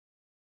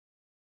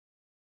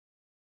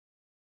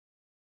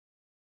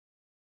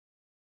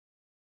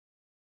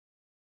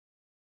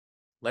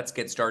let's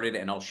get started,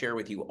 and I'll share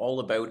with you all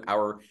about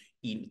our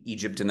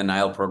Egypt and the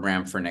Nile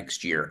program for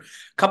next year.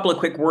 A couple of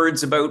quick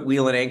words about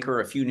Wheel and Anchor,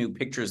 a few new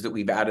pictures that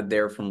we've added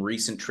there from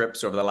recent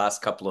trips over the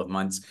last couple of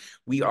months.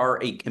 We are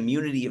a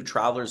community of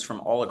travelers from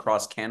all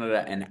across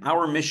Canada, and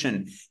our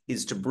mission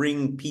is to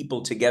bring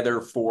people together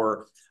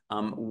for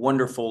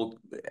wonderful,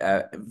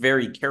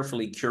 very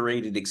carefully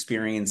curated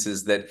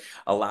experiences that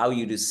allow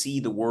you to see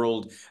the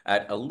world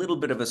at a little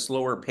bit of a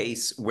slower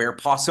pace where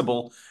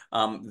possible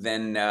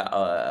than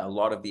a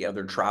lot of the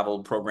other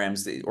travel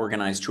programs, the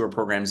organized tour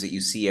programs that you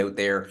see out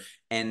there,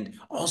 and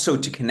also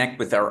to connect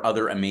with our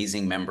other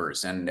amazing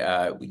members. And,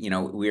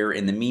 we're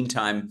in the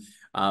meantime,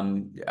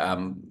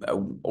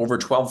 over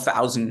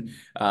 12,000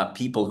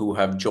 people who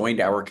have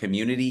joined our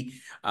community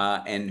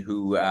and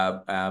who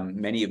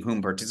many of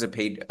whom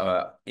participate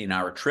in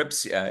our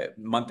trips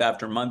month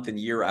after month and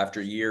year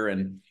after year.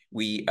 And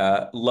we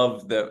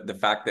love the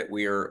fact that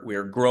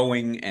we're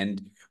growing,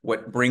 and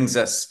what brings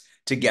us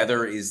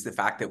together is the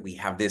fact that we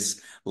have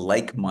this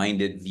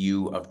like-minded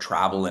view of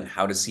travel and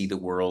how to see the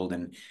world,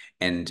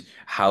 and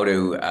how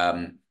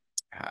to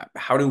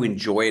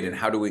enjoy it and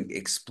how to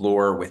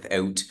explore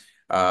without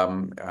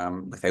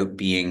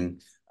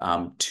being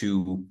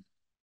too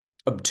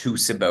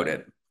obtuse about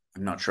it.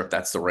 I'm not sure if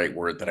that's the right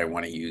word that I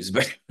want to use,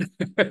 but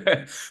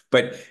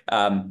but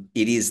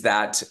it is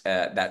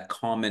that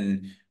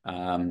common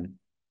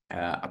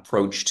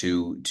approach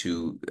to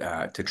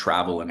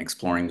travel and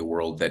exploring the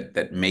world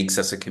that makes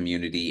us a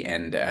community.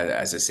 And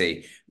as I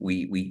say,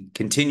 we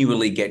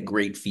continually get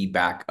great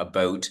feedback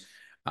about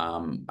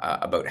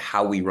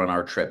how we run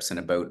our trips and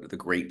about the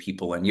great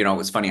people. And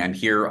it's funny, I'm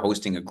here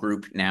hosting a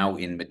group now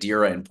in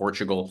Madeira in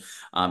Portugal,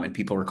 and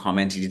people are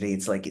commenting today.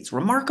 It's like, it's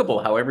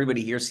remarkable how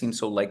everybody here seems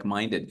so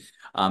like-minded,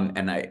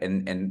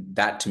 and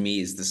that to me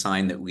is the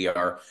sign that we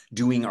are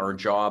doing our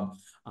job,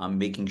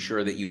 making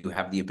sure that you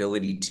have the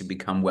ability to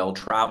become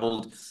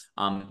well-traveled.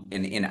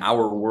 In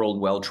our world,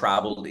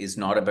 well-traveled is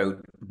not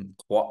about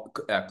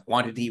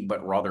quantity,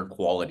 but rather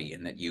quality,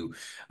 and that you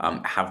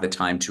have the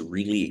time to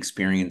really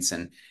experience.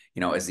 And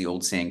as the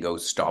old saying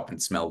goes, stop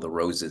and smell the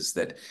roses.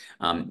 That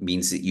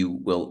means that you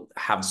will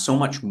have so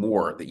much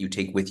more that you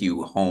take with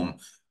you home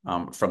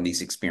from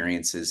these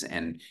experiences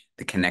and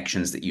the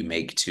connections that you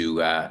make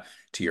to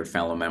your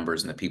fellow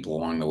members and the people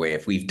along the way.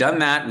 If we've done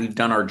that, we've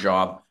done our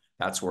job.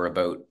 That's what we're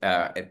about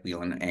at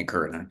Wheel and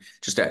Anchor. And I'm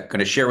just going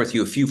to share with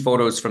you a few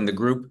photos from the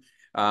group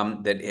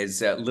that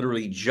has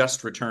literally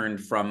just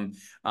returned from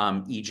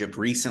Egypt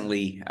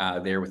recently,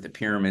 there with the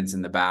pyramids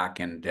in the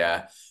back, and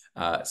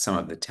some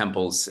of the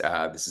temples.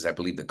 This is, I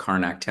believe, the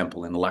Karnak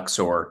temple in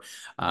Luxor,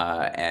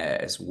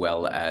 as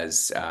well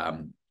as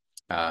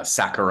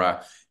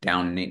Saqqara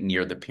down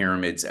near the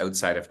pyramids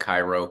outside of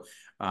Cairo.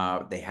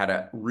 They had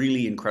a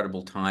really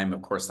incredible time.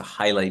 Of course, the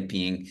highlight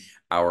being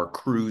our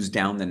cruise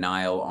down the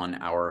Nile on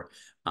our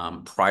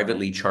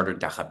privately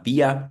chartered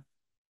dahabeeyah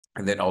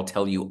that I'll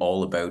tell you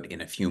all about in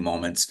a few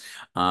moments.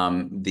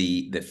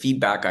 The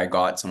feedback I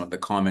got, some of the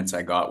comments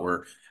I got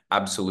were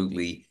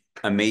absolutely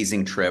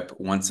amazing trip,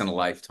 once in a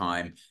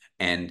lifetime,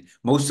 and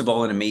most of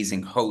all, an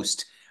amazing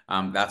host.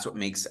 That's what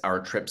makes our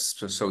trips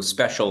so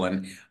special.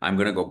 And I'm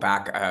going to go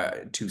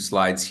back 2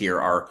 slides here.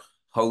 Our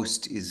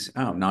host is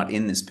not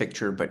in this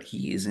picture, but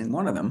he is in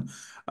one of them.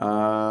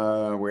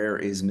 Where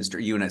is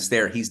Mr. Yunus?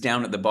 There, he's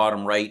down at the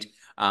bottom right.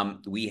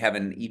 We have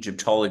an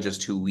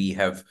Egyptologist who we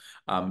have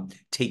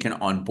taken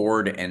on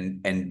board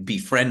and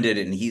befriended,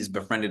 and he's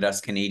befriended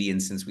us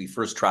Canadians since we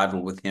first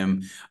traveled with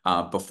him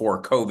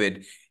before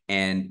COVID.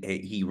 And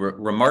he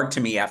remarked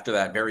to me after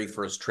that very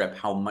first trip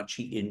how much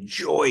he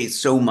enjoys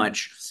so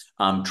much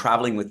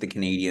traveling with the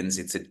Canadians.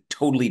 It's a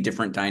totally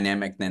different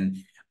dynamic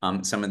than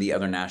some of the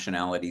other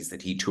nationalities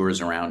that he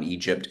tours around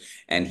Egypt,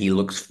 and he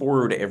looks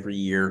forward every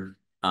year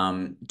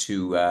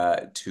to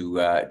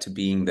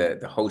being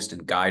the host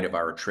and guide of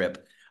our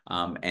trip.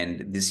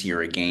 And this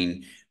year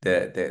again,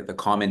 the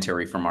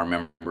commentary from our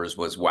members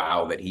was,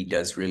 wow, that he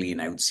does really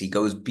announce. He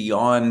goes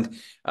beyond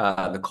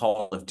the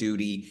call of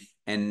duty.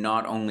 And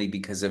not only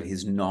because of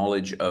his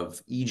knowledge of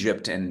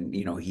Egypt, and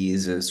he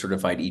is a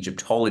certified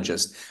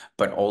Egyptologist,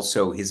 but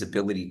also his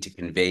ability to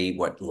convey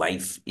what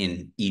life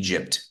in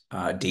Egypt,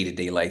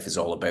 day-to-day life, is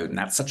all about. And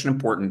that's such an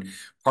important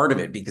part of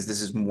it, because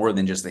this is more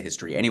than just the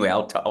history. Anyway,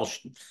 I'll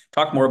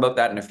talk more about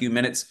that in a few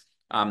minutes.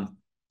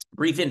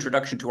 Brief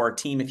introduction to our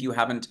team if you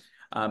haven't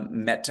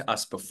met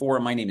us before.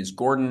 My name is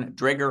Gordon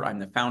Dreger. I'm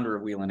the founder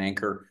of Wheel and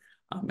Anchor,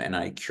 and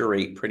I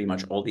curate pretty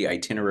much all the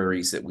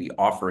itineraries that we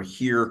offer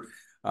here.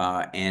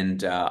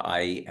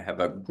 I have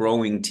a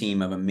growing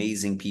team of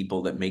amazing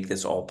people that make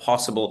this all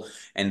possible.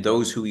 And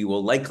those who you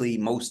will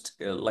most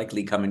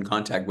likely come in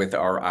contact with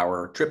are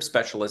our trip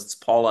specialists,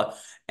 Paula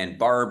and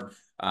Barb,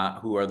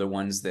 who are the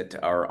ones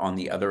that are on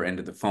the other end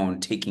of the phone,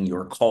 taking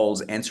your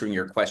calls, answering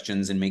your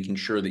questions, and making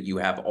sure that you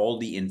have all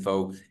the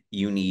info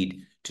you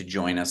need to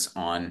join us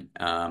on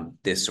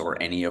this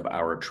or any of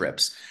our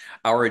trips.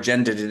 Our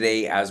agenda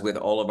today, as with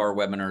all of our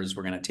webinars,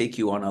 we're going to take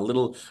you on a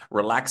little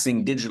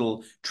relaxing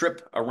digital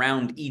trip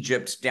around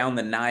Egypt, down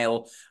the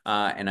Nile,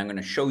 and I'm going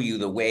to show you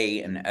the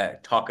way and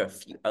talk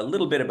a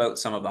little bit about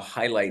some of the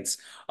highlights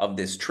of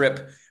this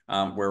trip.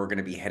 Where we're going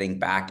to be heading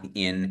back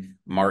in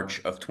March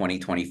of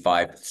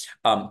 2025.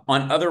 On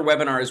other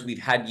webinars,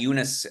 we've had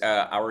Yunus,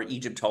 our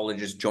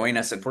Egyptologist, join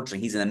us.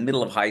 Unfortunately, he's in the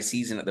middle of high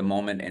season at the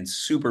moment and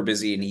super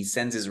busy, and he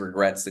sends his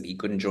regrets that he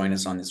couldn't join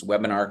us on this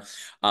webinar.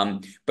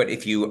 But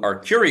if you are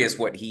curious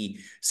what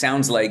he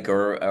sounds like,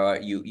 or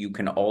you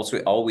can also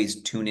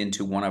always tune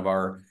into one of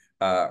our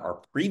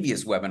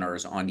previous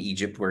webinars on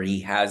Egypt, where he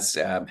has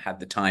had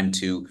the time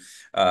to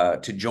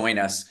join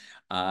us.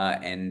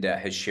 And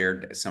has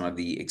shared some of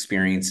the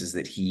experiences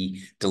that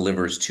he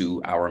delivers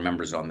to our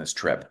members on this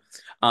trip.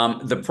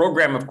 The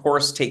program, of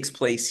course, takes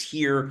place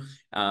here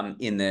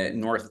in the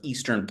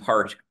northeastern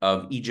part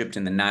of Egypt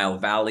in the Nile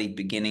Valley,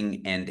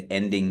 beginning and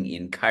ending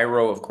in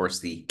Cairo, of course,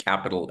 the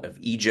capital of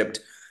Egypt.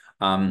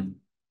 And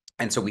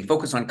so we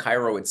focus on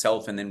Cairo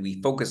itself, and then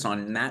we focus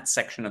on that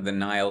section of the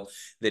Nile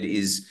that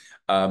is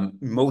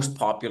most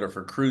popular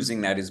for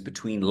cruising, that is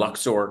between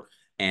Luxor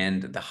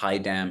and the high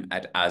dam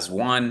at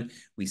Aswan.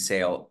 We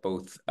sail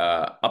both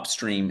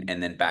upstream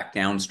and then back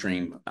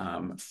downstream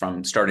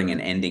from starting and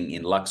ending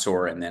in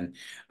Luxor, and then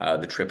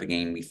the trip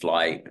again, we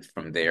fly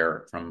from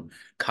there, from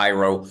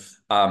Cairo.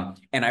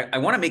 And I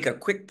want to make a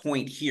quick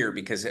point here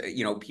because,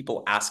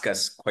 people ask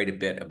us quite a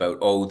bit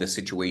about, the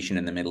situation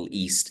in the Middle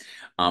East,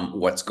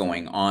 what's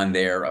going on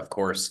there. Of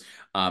course,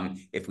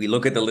 if we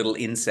look at the little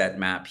inset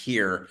map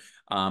here,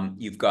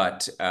 you've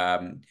got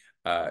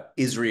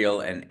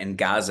Israel and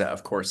Gaza,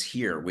 of course,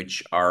 here,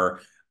 which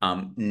are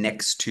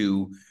next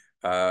to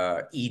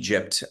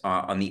Egypt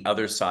on the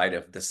other side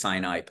of the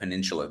Sinai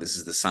Peninsula. This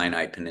is the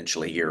Sinai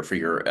Peninsula here for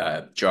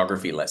your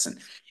geography lesson.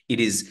 It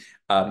is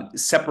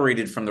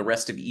separated from the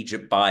rest of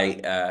Egypt by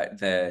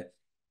the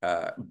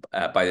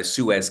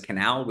Suez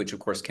Canal, which of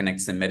course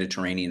connects the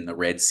Mediterranean and the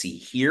Red Sea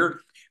here.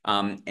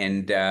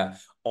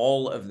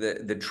 All of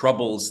the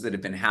troubles that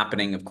have been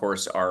happening, of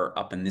course, are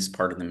up in this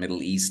part of the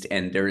Middle East,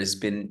 and there has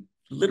been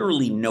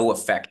literally no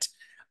effect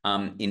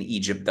in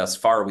Egypt thus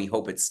far. We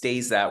hope it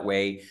stays that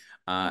way.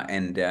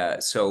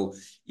 So,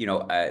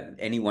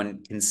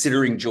 anyone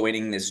considering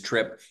joining this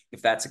trip,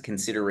 if that's a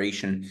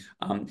consideration,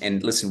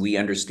 and listen, we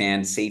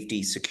understand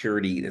safety,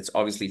 security, that's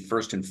obviously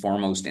first and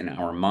foremost in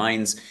our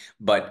minds,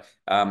 but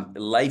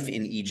life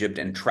in Egypt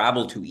and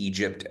travel to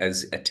Egypt,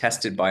 as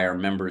attested by our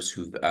members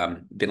who've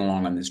been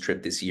along on this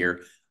trip this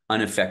year,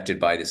 unaffected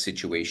by the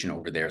situation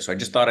over there. So I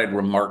just thought I'd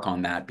remark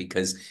on that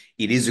because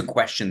it is a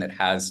question that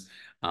has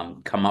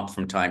come up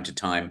from time to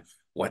time.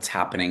 What's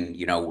happening?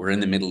 We're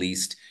in the Middle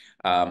East,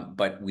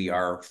 but we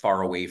are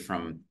far away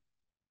from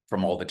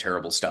all the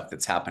terrible stuff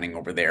that's happening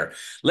over there.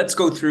 Let's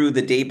go through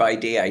the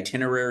day-by-day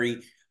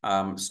itinerary,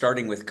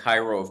 starting with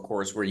Cairo, of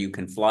course, where you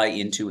can fly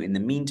into. In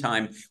the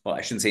meantime, well,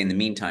 I shouldn't say in the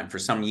meantime, for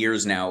some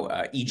years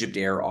now, Egypt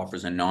Air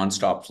offers a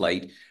nonstop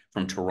flight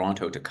from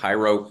Toronto to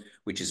Cairo,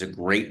 which is a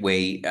great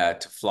way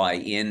to fly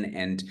in.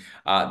 And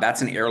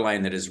that's an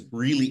airline that is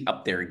really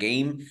up their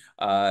game.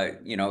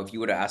 If you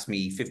would have asked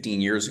me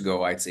 15 years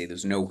ago, I'd say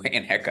there's no way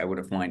in heck I would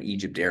have flown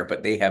Egypt Air,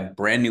 but they have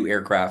brand new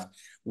aircraft,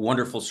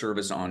 wonderful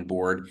service on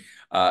board.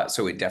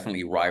 So it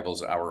definitely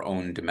rivals our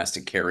own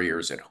domestic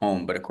carriers at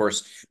home. But of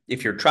course,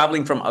 if you're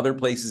traveling from other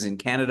places in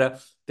Canada,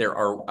 there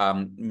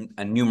are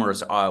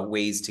numerous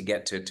ways to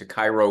get to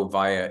Cairo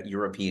via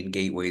European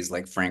gateways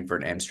like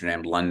Frankfurt,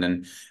 Amsterdam,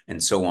 London,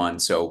 and so on.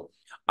 So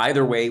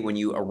either way, when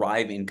you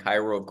arrive in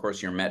Cairo, of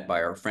course, you're met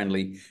by our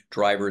friendly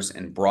drivers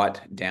and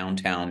brought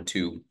downtown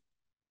to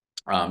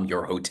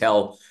your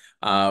hotel,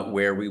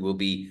 where we will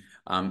be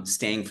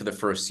staying for the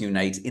first few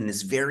nights in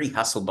this very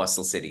hustle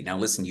bustle city. Now,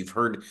 listen, you've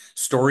heard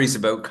stories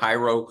about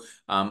Cairo,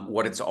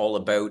 what it's all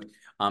about,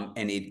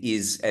 and it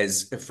is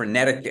as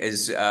frenetic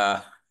as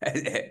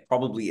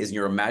probably as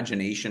your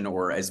imagination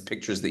or as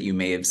pictures that you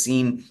may have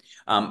seen.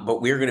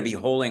 But we're going to be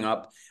holding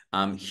up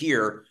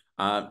here.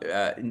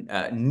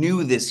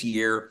 New this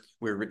year,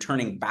 we're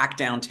returning back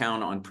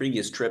downtown on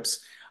previous trips,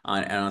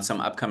 and on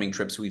some upcoming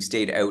trips. We've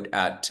stayed out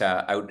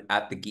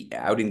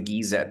in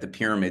Giza at the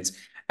pyramids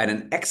at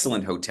an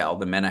excellent hotel,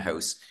 the Mena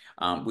House,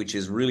 which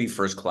is really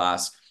first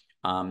class.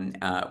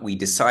 We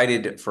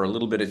decided for a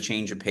little bit of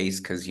change of pace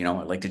because I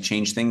like to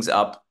change things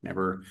up,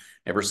 never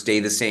stay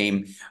the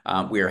same.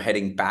 We are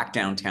heading back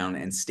downtown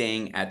and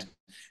staying at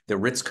the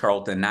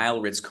Ritz-Carlton,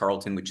 Nile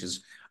Ritz-Carlton, which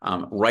is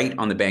right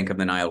on the bank of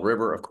the Nile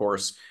River, of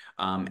course,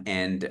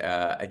 and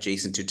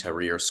adjacent to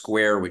Tahrir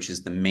Square, which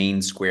is the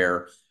main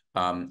square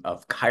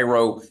of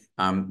Cairo.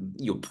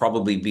 You'll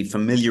probably be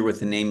familiar with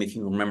the name if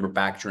you remember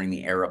back during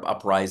the Arab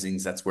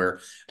uprisings. That's where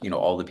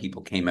all the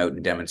people came out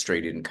and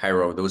demonstrated in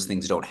Cairo. Those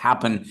things don't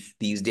happen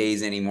these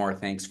days anymore,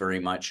 thanks very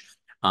much.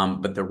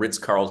 But the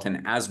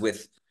Ritz-Carlton, as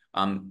with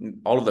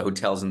all of the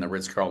hotels in the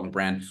Ritz-Carlton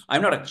brand.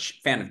 I'm not a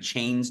fan of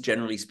chains,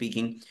 generally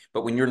speaking,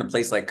 but when you're in a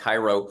place like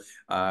Cairo,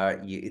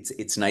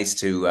 it's nice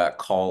to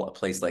call a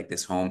place like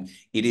this home.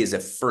 It is a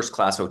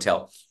first-class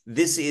hotel.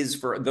 This is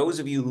for those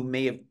of you who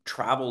may have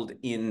traveled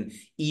in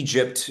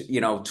Egypt,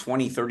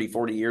 20, 30,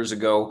 40 years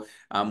ago,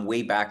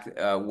 way back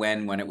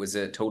when it was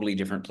a totally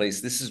different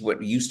place. This is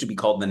what used to be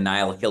called the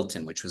Nile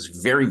Hilton, which was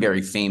very,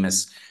 very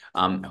famous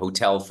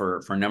hotel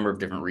for a number of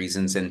different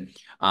reasons. And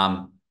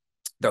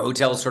the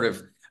hotel sort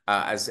of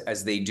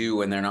as they do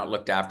when they're not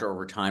looked after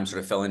over time, sort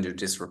of fell into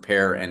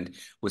disrepair and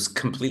was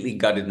completely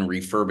gutted and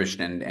refurbished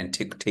and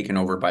taken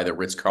over by the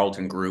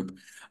Ritz-Carlton Group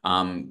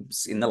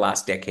in the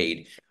last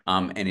decade.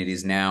 And it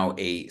is now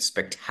a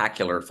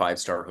spectacular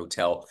five-star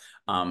hotel.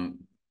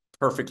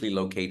 Perfectly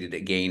located.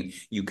 Again,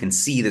 you can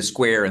see the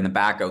square in the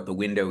back out the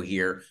window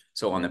here.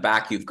 So on the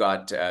back, you've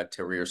got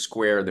Tahrir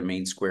Square, the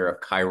main square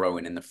of Cairo,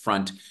 and in the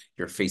front,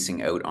 you're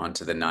facing out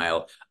onto the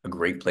Nile, a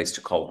great place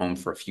to call home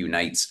for a few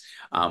nights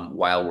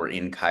while we're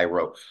in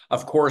Cairo.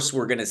 Of course,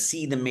 we're going to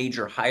see the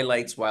major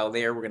highlights while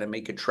there. We're going to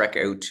make a trek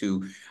out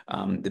to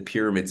the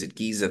pyramids at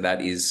Giza.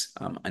 That is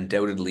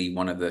undoubtedly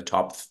one of the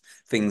top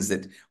things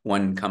that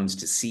one comes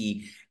to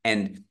see.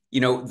 And,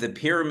 the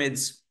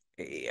pyramids,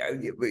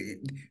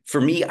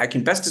 for me, I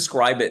can best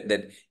describe it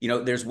that,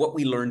 there's what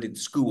we learned in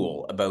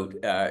school about,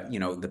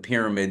 the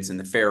pyramids and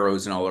the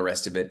pharaohs and all the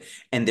rest of it.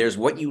 And there's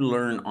what you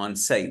learn on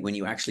site when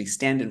you actually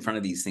stand in front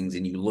of these things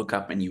and you look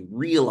up and you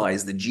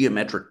realize the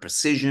geometric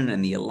precision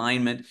and the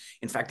alignment.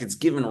 In fact, it's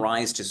given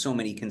rise to so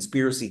many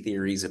conspiracy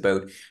theories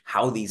about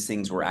how these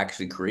things were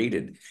actually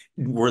created.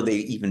 Were they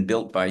even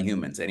built by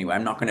humans? Anyway,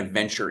 I'm not going to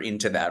venture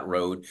into that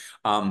road,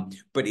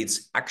 but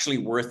it's actually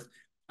worth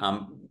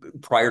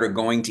prior to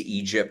going to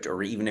Egypt,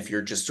 or even if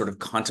you're just sort of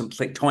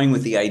toying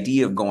with the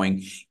idea of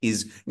going,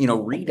 is,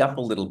 read up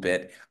a little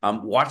bit,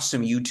 watch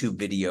some YouTube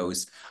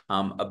videos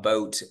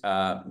about,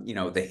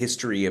 the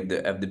history of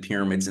the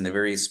pyramids and the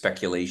various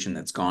speculation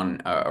that's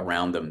gone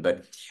around them.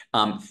 But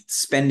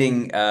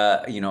spending,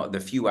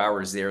 the few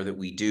hours there that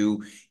we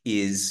do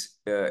is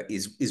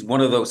one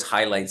of those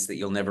highlights that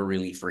you'll never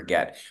really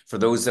forget. For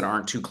those that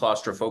aren't too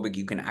claustrophobic,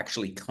 you can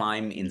actually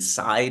climb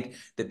inside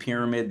the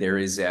pyramid. There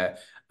is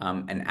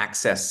an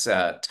access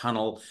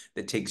tunnel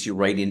that takes you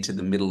right into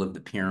the middle of the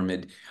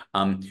pyramid,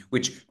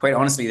 which quite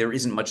honestly, there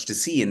isn't much to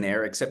see in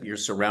there except you're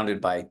surrounded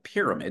by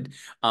pyramid.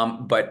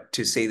 But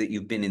to say that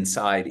you've been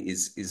inside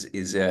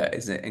is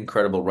an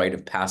incredible rite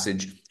of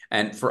passage.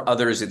 And for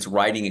others, it's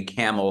riding a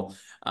camel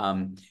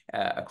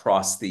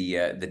across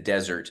the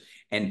desert.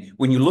 And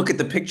when you look at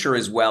the picture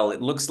as well,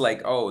 it looks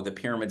like, oh, the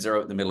pyramids are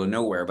out in the middle of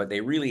nowhere, but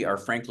they really are,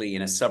 frankly,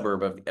 in a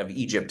suburb of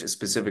Egypt,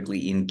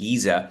 specifically in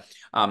Giza.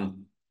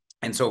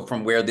 And so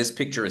from where this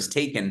picture is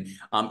taken,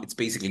 it's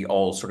basically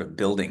all sort of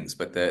buildings,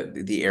 but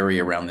the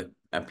area around the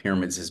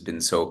pyramids has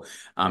been so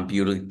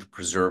beautifully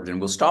preserved.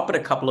 And we'll stop at a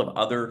couple of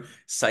other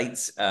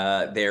sites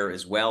there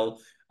as well,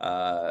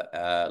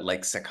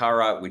 like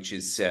Saqqara, which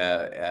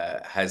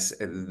has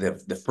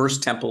the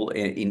first temple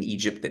in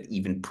Egypt that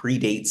even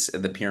predates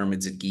the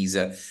pyramids at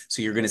Giza.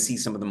 So you're going to see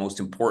some of the most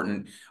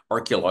important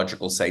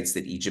archaeological sites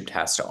that Egypt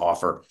has to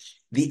offer.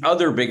 The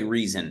other big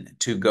reason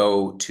to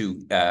go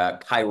to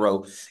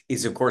Cairo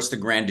is, of course, the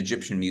Grand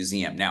Egyptian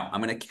Museum. Now,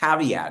 I'm going to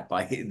caveat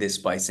this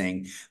by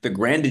saying the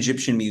Grand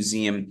Egyptian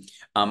Museum,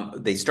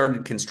 they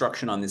started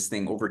construction on this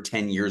thing over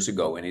 10 years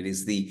ago, and it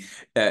is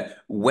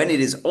when it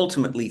is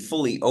ultimately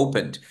fully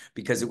opened,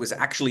 because it was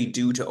actually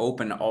due to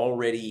open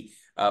already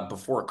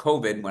before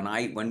COVID,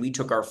 when we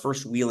took our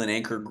first Wheel and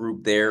Anchor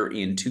group there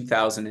in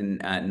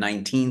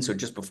 2019, so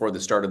just before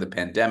the start of the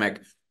pandemic.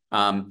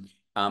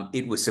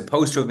 It was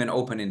supposed to have been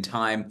open in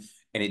time,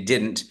 and it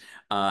didn't.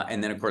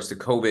 And then, of course, the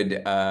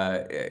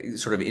COVID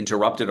sort of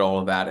interrupted all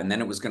of that. And then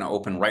it was going to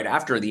open right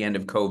after the end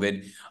of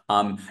COVID.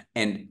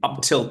 And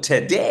up till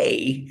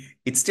today,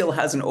 it still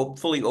hasn't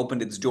fully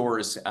opened its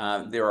doors.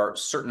 There are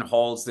certain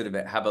halls that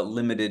have a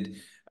limited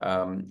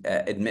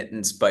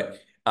admittance, but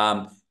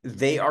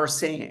they are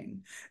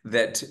saying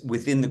that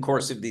within the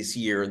course of this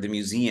year, the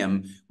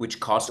museum, which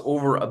cost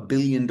over $1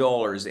 billion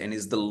and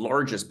is the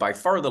largest, by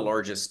far the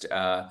largest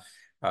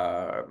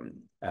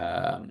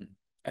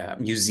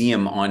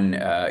museum on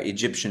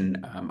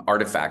Egyptian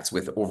artifacts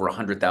with over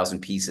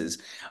 100,000 pieces.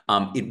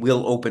 It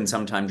will open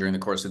sometime during the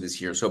course of this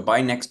year. So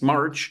by next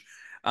March,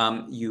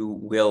 you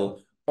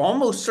will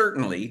almost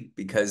certainly,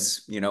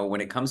 because,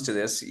 when it comes to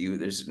this,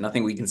 there's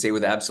nothing we can say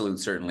with absolute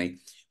certainty,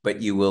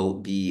 but you will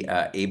be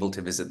able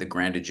to visit the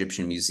Grand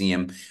Egyptian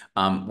Museum,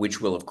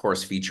 which will, of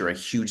course, feature a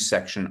huge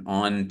section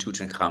on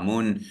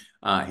Tutankhamun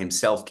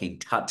himself, King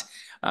Tut.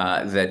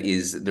 That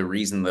is the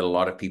reason that a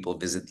lot of people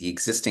visit the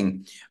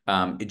existing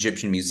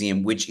Egyptian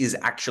museum, which is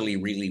actually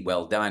really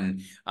well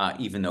done,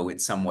 even though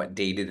it's somewhat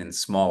dated and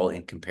small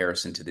in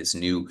comparison to this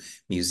new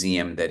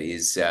museum that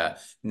is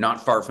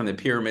not far from the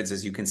pyramids,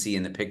 as you can see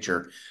in the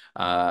picture.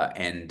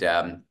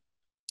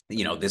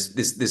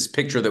 This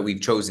picture that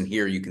we've chosen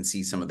here, you can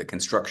see some of the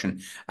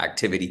construction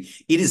activity.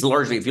 It is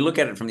largely, if you look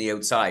at it from the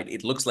outside,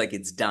 it looks like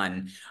it's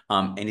done,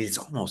 and it's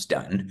almost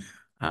done.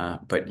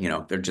 but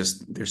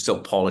they're still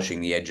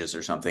polishing the edges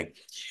or something.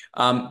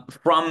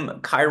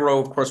 From Cairo,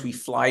 of course, we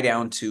fly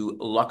down to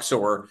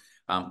Luxor.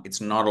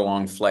 It's not a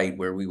long flight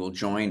where we will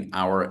join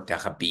our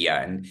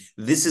dahabiya. And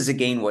this is,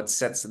 again, what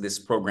sets this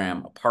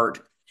program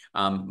apart.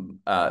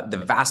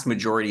 The vast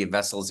majority of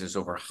vessels, there's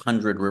over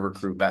 100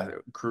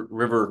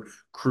 river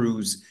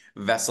cruise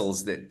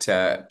vessels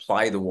that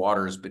ply the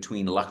waters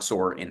between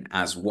Luxor and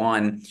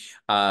Aswan.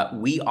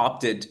 We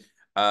opted,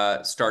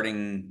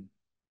 starting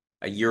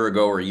a year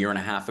ago or a year and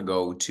a half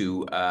ago,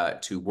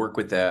 to work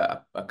with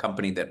a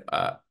company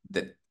that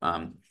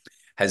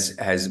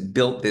has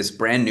built this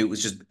brand new. It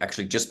was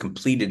just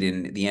completed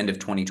in the end of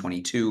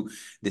 2022.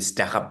 This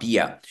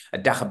dahabiya. A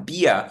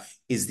dahabiya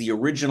is the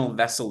original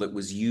vessel that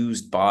was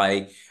used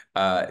by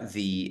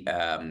the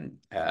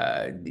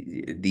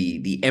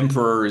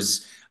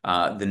emperors,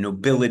 the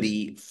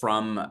nobility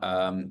from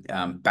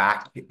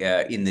back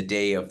in the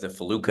day of the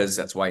feluccas.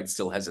 That's why it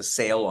still has a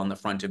sail on the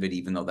front of it,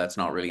 even though that's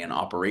not really an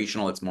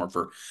operational. It's more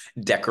for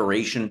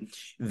decoration.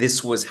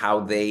 This was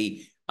how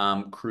they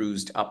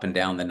cruised up and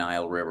down the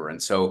Nile River.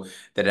 And so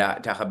the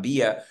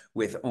dahabiya,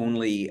 with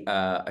only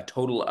a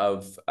total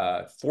of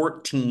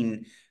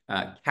 14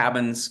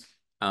 cabins,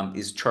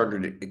 is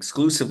chartered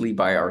exclusively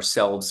by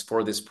ourselves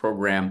for this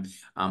program,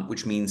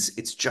 which means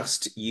it's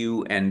just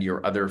you and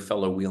your other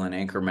fellow Wheel and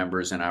Anchor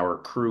members and our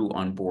crew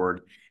on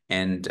board.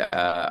 And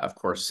of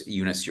course,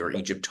 Eunice, your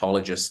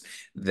Egyptologist,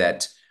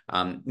 that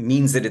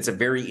means that it's a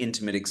very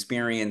intimate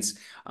experience.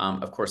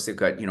 Of course, they've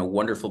got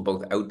wonderful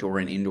both outdoor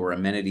and indoor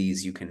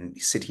amenities. You can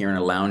sit here in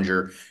a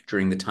lounger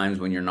during the times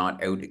when you're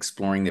not out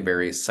exploring the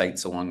various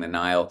sites along the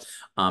Nile,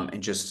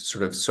 and just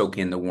sort of soak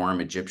in the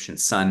warm Egyptian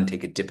sun,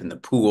 take a dip in the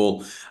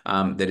pool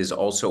that is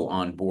also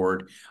on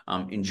board,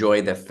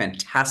 enjoy the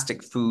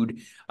fantastic food.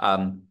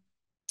 And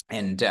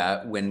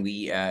when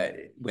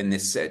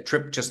this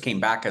trip just came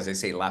back, as I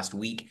say, last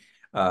week,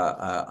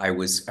 I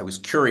was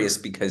curious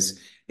because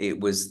it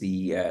was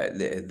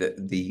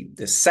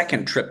the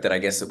second trip that I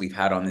guess that we've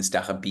had on this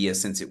dahabiya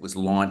since it was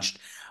launched.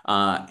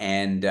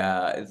 And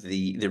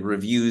the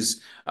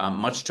reviews,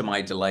 much to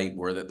my delight,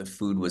 were that the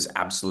food was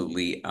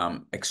absolutely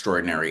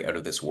extraordinary, out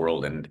of this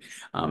world. And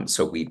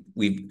so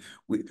we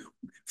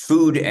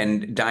food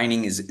and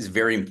dining is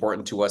very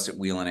important to us at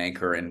Wheel and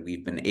Anchor, and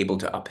we've been able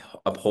to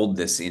uphold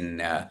this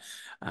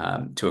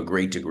to a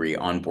great degree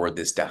on board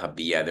this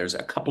dahabiya. There's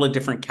a couple of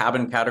different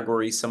cabin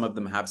categories. Some of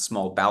them have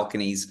small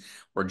balconies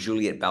or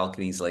Juliet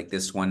balconies like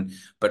this one,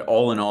 but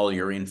all in all,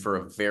 you're in for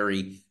a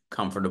very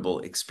comfortable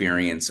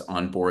experience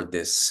on board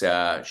this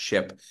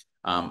ship.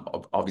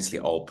 Obviously,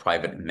 all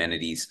private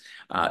amenities.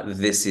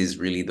 This is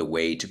really the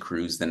way to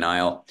cruise the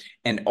Nile.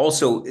 And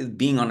also,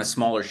 being on a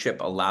smaller ship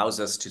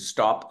allows us to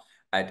stop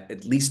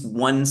at least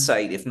one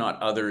site, if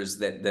not others,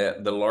 that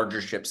the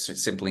larger ships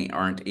simply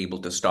aren't able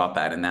to stop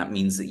at. And that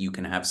means that you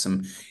can have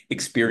some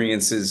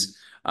experiences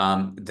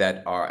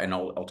that are, and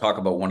I'll talk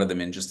about one of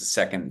them in just a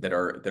second, that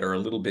are a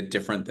little bit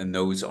different than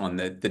those on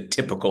the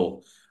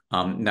typical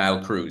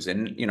Nile cruise.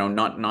 And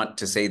not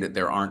to say that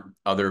there aren't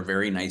other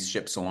very nice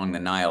ships along the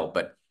Nile,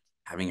 but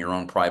having your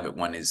own private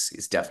one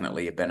is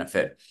definitely a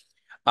benefit.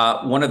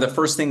 One of the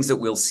first things that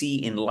we'll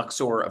see in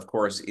Luxor, of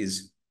course,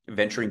 is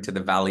venturing to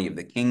the Valley of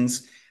the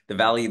Kings. The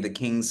Valley of the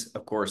Kings,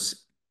 of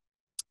course,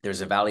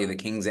 there's a Valley of the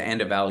Kings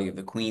and a Valley of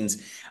the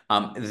Queens.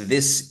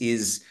 This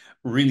is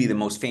really the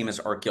most famous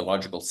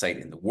archaeological site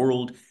in the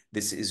world.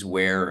 This is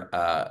where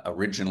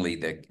originally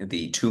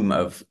the tomb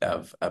of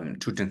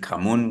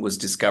Tutankhamun was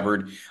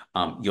discovered.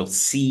 You'll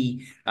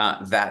see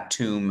that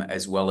tomb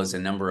as well as a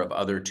number of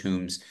other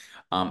tombs.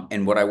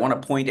 And what I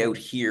want to point out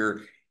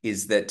here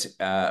is that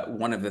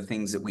one of the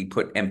things that we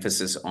put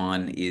emphasis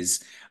on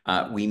is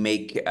we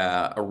make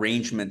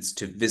arrangements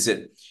to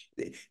visit.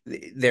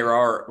 There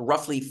are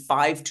roughly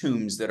 5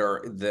 tombs that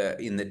are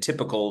in the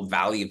typical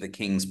Valley of the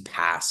Kings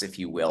pass, if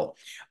you will.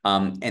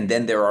 And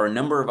then there are a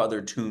number of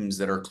other tombs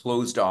that are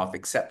closed off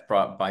except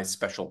by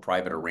special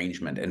private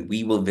arrangement. And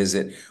we will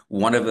visit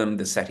one of them,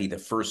 the Seti, the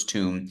first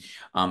tomb,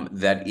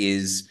 that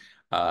is,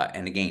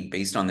 and again,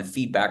 based on the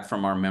feedback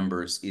from our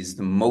members, is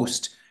the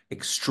most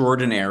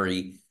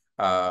extraordinary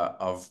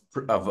of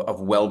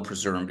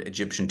well-preserved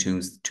Egyptian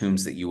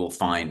tombs that you will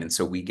find. And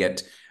so we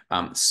get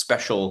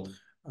special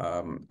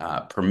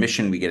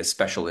permission. We get a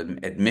special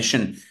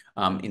admission.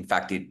 In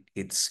fact,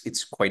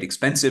 it's quite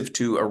expensive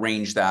to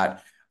arrange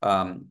that,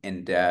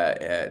 and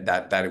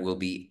that it will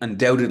be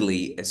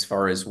undoubtedly, as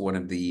far as one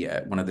of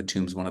the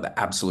tombs, one of the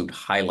absolute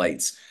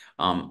highlights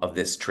of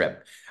this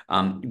trip.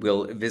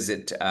 We'll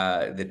visit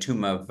the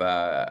tomb of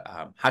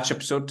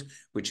Hatshepsut,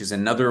 which is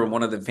another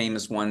one of the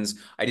famous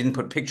ones. I didn't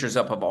put pictures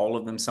up of all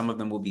of them. Some of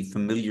them will be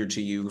familiar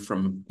to you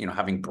from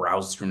having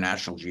browsed through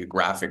National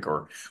Geographic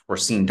or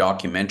seen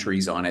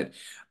documentaries on it.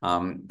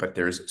 But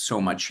there's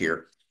so much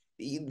here.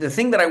 The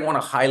thing that I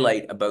want to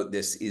highlight about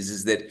this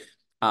is that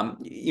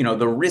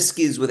the risk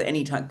is with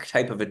any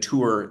type of a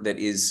tour that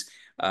is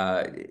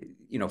uh,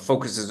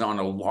 focuses on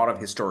a lot of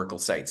historical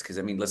sites. Because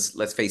I mean,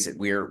 let's face it,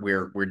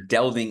 we're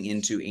delving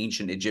into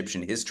ancient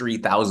Egyptian history,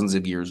 thousands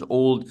of years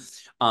old.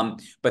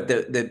 But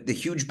the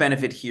huge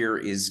benefit here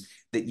is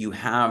that you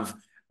have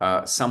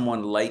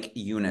someone like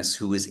Eunice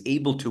who is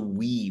able to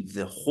weave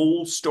the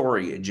whole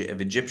story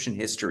of Egyptian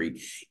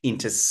history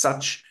into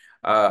such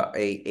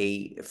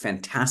a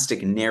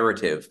fantastic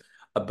narrative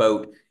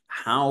about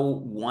how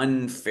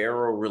one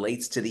pharaoh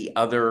relates to the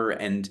other,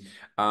 and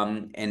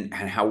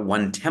how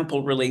one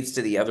temple relates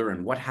to the other,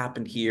 and what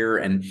happened here.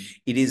 And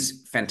it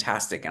is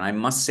fantastic. And I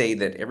must say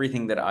that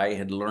everything that I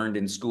had learned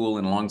in school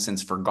and long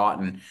since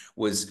forgotten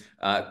was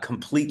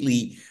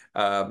completely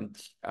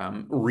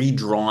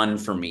redrawn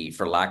for me,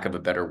 for lack of a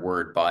better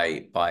word,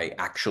 by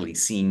actually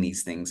seeing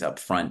these things up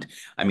front.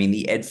 I mean,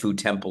 the Edfu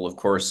Temple, of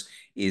course,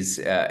 is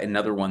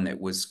another one that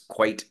was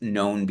quite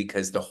known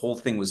because the whole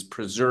thing was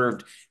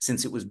preserved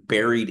since it was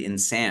buried in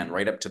sand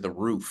right up to the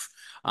roof.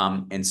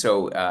 And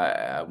so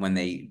when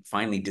they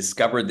finally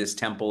discovered this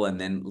temple and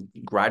then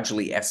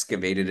gradually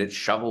excavated it,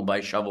 shovel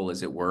by shovel,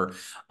 as it were,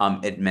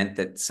 it meant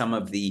that some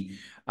of the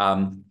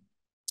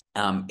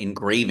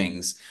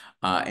engravings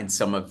and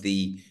some of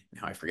the,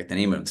 now I forget the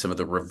name of them, some of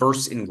the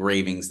reverse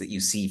engravings that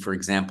you see, for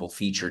example,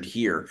 featured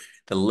here,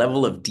 the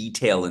level of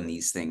detail in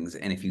these things.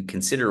 And if you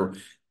consider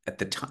at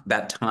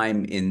that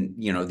time in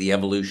the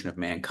evolution of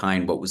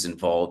mankind, what was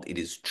involved, it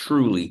is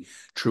truly,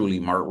 truly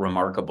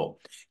remarkable.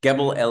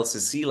 Gebel El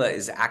Sisila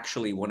is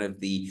actually one of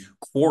the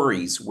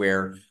quarries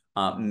where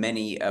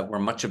where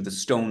much of the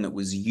stone that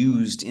was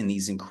used in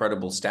these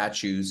incredible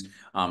statues,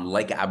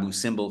 like Abu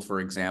Simbel, for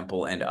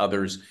example, and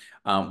others,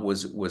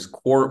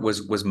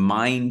 was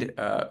mined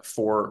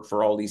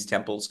for all these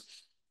temples.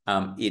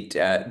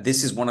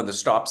 This is one of the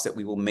stops that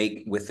we will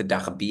make with the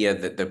Dahabiya,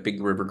 that the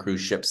big river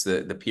cruise ships.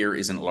 The pier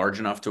isn't large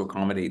enough to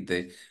accommodate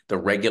the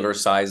regular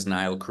size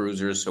Nile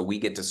cruisers, so we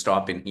get to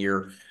stop in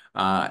here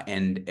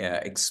and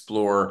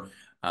explore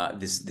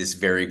this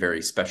very,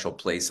 very special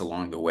place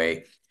along the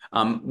way.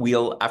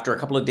 After a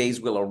couple of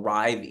days, we'll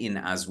arrive in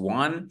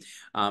Aswan.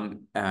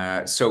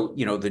 So,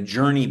 the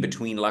journey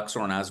between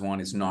Luxor and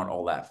Aswan is not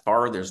all that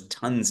far. There's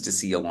tons to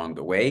see along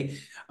the way.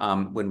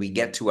 When we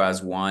get to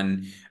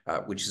Aswan,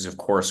 which is, of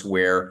course,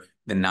 where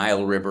the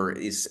Nile River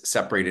is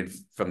separated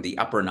from the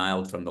upper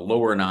Nile from the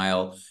lower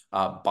Nile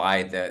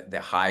by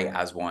the High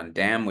Aswan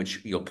Dam,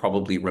 which you'll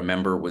probably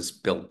remember was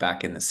built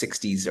back in the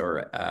 60s,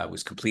 or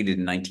was completed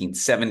in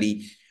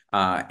 1970,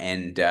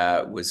 and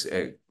was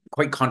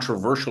quite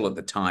controversial at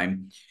the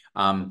time.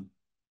 Now,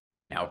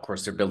 of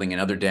course, they're building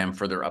another dam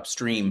further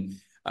upstream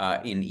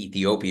in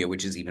Ethiopia,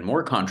 which is even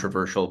more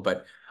controversial.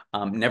 But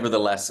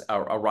nevertheless,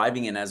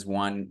 arriving in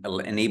Aswan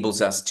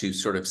enables us to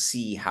sort of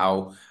see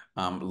how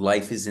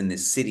life is in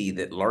this city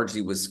that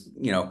largely was,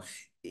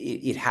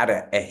 it had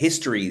a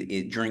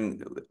history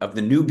of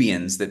the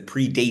Nubians that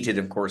predated,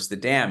 of course, the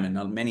dam,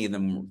 and many of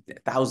them,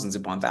 thousands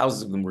upon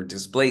thousands of them, were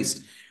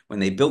displaced when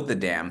they built the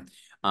dam.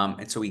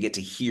 And so we get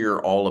to hear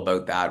all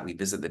about that. We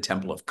visit the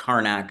Temple of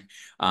Karnak,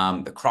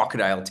 the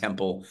Crocodile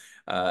Temple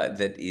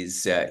that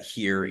is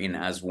here in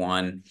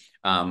Aswan.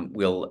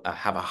 We'll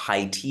have a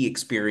high tea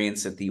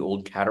experience at the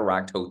old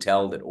Cataract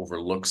Hotel that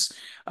overlooks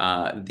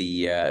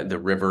the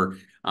river.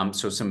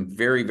 So some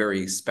very,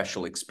 very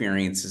special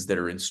experiences that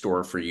are in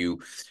store for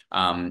you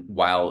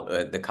while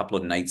the couple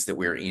of nights that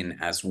we're in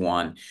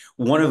Aswan.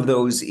 One of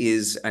those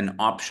is an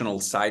optional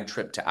side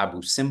trip to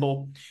Abu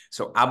Simbel.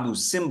 So Abu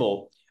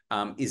Simbel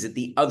is at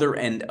the other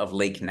end of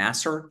Lake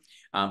Nasser.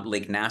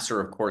 Lake Nasser,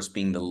 of course,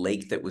 being the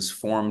lake that was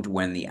formed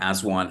when the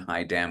Aswan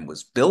High Dam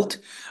was built.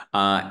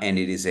 And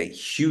it is a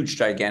huge,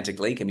 gigantic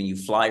lake. I mean, you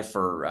fly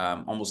for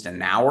almost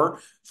an hour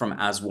from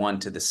Aswan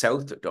to the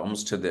south,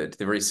 almost to the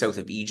very south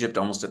of Egypt,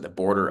 almost at the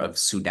border of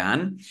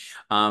Sudan.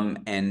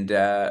 And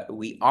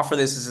we offer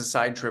this as a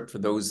side trip for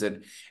those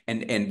that,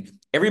 and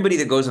everybody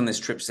that goes on this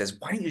trip says,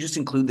 why don't you just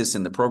include this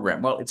in the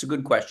program? Well, it's a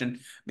good question.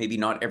 Maybe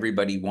not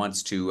everybody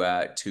wants to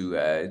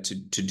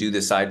do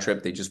the side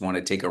trip. They just want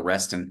to take a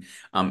rest and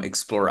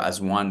explore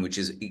Aswan, which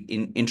is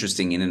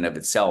interesting in and of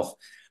itself.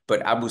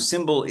 But Abu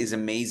Simbel is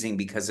amazing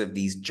because of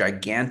these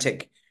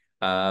gigantic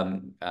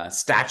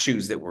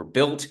statues that were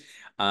built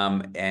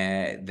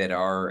that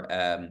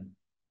are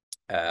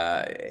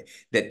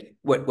that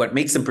what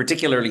makes them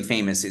particularly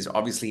famous is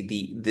obviously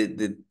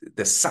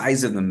the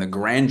size of them, the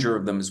grandeur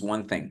of them is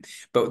one thing.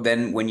 But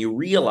then when you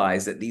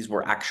realize that these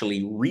were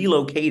actually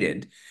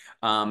relocated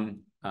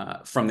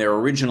from their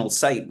original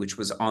site, which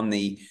was on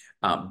the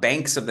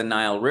banks of the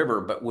Nile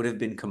River, but would have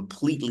been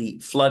completely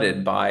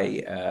flooded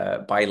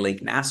by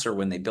Lake Nasser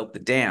when they built the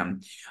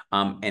dam,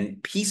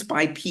 and piece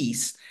by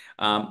piece,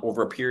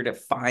 over a period of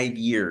 5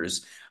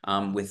 years,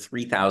 with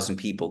 3,000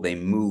 people, they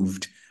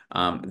moved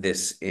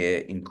this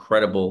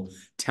incredible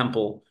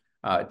temple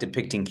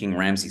depicting King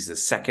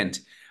Ramses II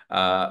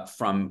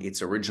from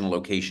its original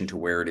location to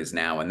where it is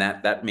now. And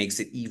that makes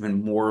it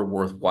even more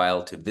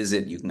worthwhile to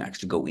visit. You can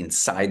actually go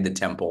inside the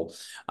temple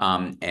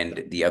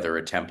and the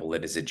other temple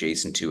that is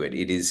adjacent to it.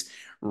 It is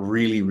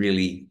really,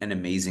 really an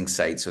amazing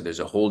site. So there's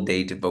a whole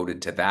day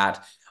devoted to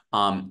that.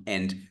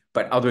 And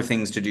but other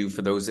things to do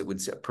for those that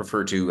would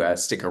prefer to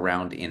stick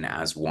around in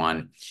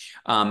Aswan.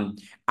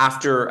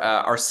 After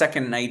our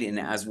second night in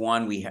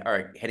Aswan, we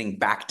are heading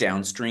back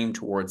downstream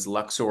towards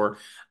Luxor.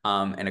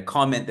 And a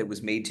comment that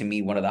was made to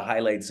me, one of the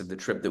highlights of the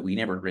trip that we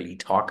never really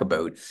talk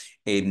about,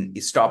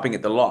 is stopping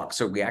at the lock.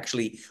 So we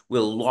actually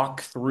will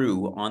lock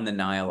through on the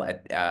Nile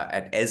at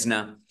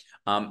Esna.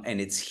 And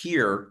it's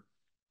here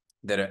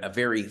that a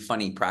very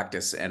funny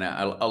practice, and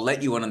I'll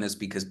let you in on this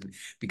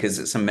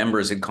because some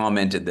members had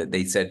commented that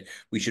they said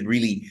we should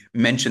really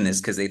mention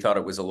this because they thought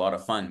it was a lot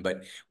of fun.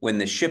 But when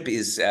the ship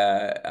is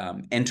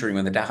entering,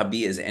 when the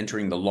dahabeeyah is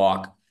entering the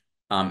lock,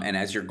 and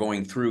as you're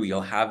going through,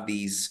 you'll have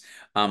these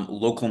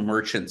local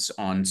merchants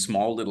on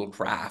small little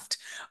craft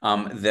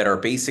that are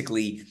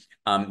basically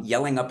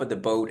yelling up at the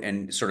boat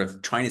and sort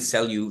of trying to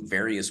sell you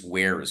various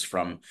wares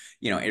from,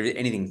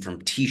 anything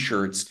from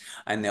t-shirts,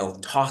 and they'll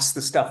toss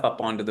the stuff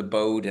up onto the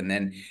boat. And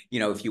then,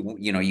 if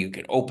you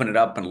can open it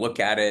up and look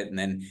at it. And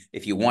then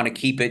if you want to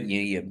keep it,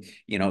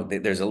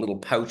 there's a little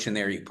pouch in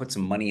there, you put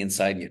some money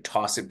inside and you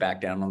toss it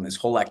back down. And this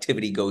whole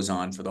activity goes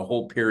on for the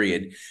whole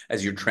period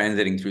as you're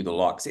transiting through the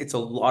locks. It's a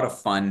lot of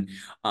fun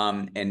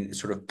and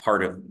sort of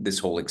part of this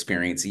whole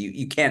experience.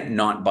 You can't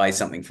not buy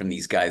something from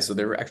these guys. So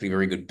they're actually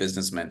very good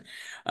businessmen,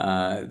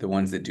 the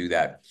ones that do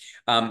that.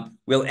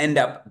 We'll end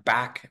up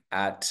back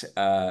at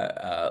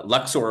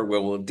Luxor,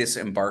 where we'll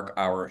disembark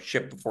our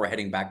ship before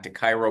heading back to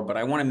Cairo. But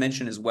I want to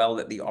mention as well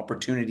that the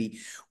opportunity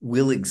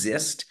will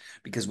exist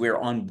because we're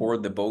on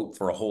board the boat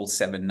for a whole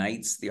 7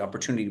 nights. The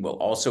opportunity will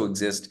also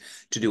exist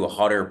to do a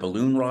hot air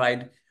balloon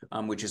ride,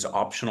 which is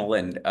optional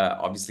and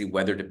obviously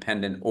weather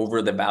dependent,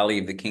 over the Valley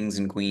of the Kings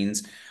and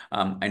Queens.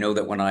 I know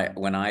that when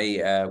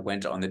I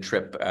went on the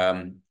trip,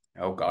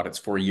 oh God, it's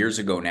 4 years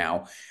ago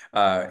now.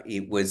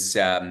 It was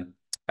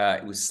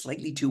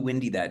slightly too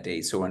windy that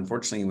day, so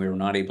unfortunately we were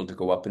not able to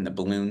go up in the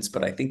balloons.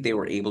 But I think they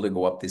were able to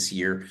go up this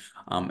year,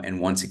 and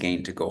once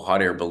again to go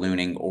hot air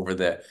ballooning over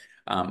the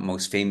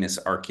most famous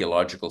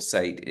archaeological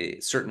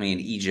site, certainly in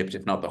Egypt,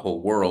 if not the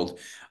whole world,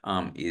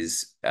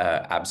 is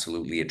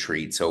absolutely a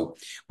treat. So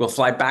we'll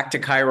fly back to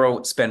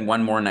Cairo, spend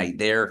one more night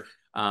there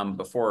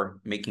before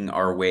making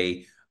our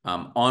way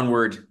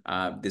onward.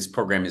 This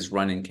program is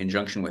run in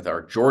conjunction with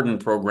our Jordan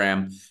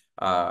program,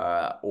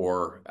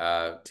 or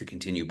to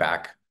continue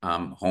back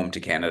home to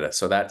Canada.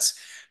 So that's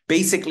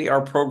basically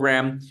our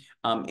program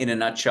in a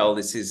nutshell.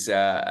 This is,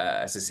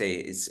 as I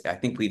say, I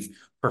think we've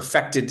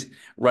perfected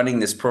running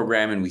this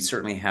program, and we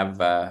certainly have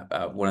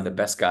one of the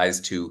best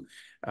guys to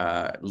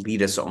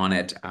lead us on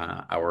it,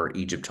 our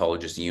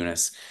Egyptologist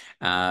Eunice.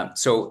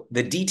 So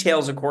the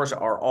details, of course,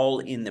 are all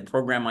in the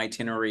program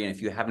itinerary. And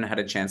if you haven't had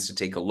a chance to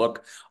take a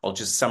look, I'll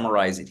just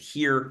summarize it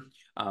here.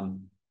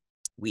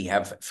 We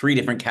have 3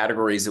 different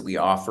categories that we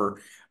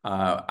offer.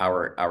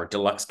 Our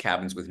deluxe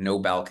cabins with no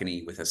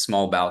balcony, with a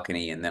small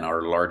balcony, and then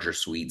our larger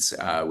suites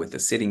with a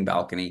sitting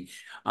balcony.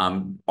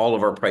 All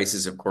of our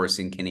prices, of course,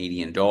 in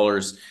Canadian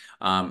dollars.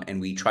 And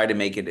we try to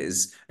make it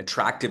as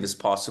attractive as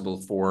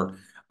possible for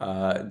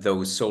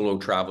those solo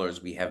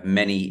travelers. We have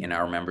many in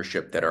our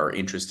membership that are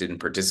interested in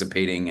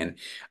participating. And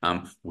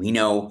we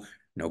know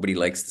nobody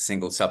likes the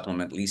single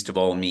supplement, least of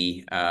all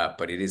me,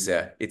 but it's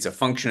a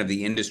function of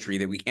the industry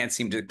that we can't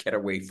seem to get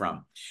away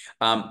from.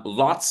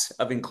 Lots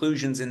of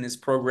inclusions in this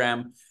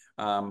program.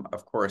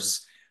 Of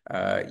course,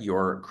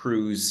 your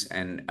cruise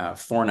and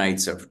 4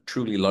 nights of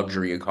truly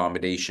luxury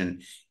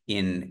accommodation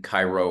in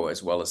Cairo,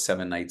 as well as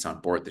 7 nights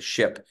on board the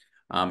ship,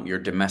 your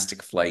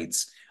domestic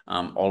flights,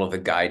 all of the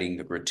guiding,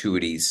 the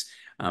gratuities,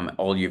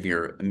 all of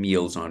your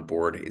meals on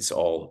board is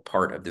all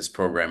part of this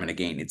program. And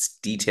again, it's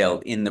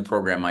detailed in the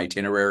program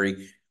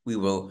itinerary. We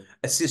will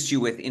assist you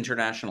with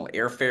international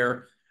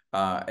airfare,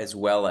 as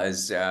well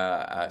as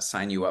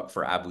sign you up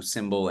for Abu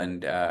Simbel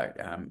and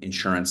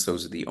insurance.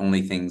 Those are the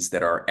only things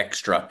that are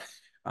extra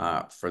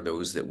for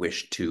those that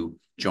wish to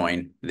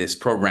join this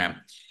program.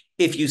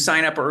 If you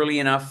sign up early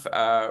enough,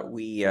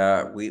 we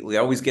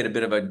always get a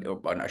bit of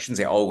I shouldn't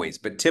say always,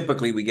 but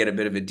typically we get a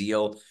bit of a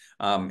deal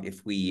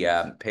if we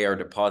pay our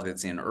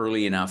deposits in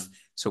early enough.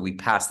 So we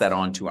pass that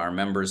on to our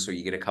members. So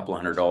you get a couple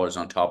 $100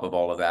 on top of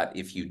all of that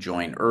if you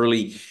join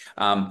early.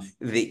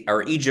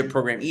 Our Egypt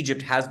program,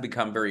 Egypt has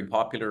become very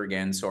popular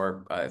again.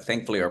 So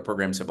thankfully our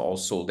programs have all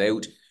sold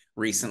out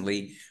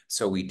recently.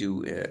 So we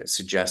do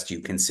suggest you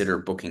consider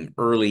booking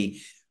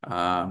early.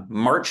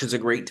 March is a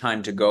great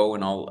time to go,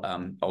 and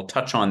I'll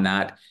touch on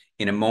that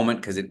in a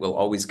moment because it will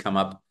always come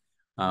up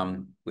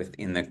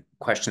within the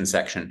question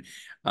section.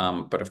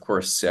 But of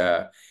course,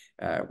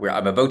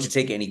 I'm about to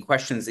take any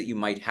questions that you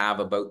might have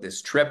about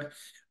this trip,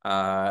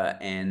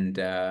 and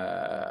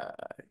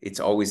it's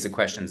always the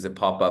questions that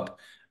pop up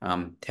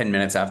 10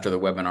 minutes after the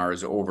webinar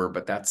is over.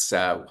 But that's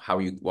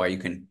why you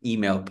can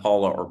email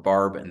Paula or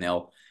Barb, and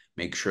they'll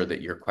make sure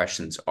that your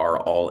questions are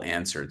all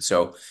answered.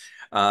 So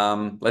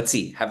let's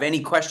see. Have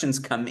any questions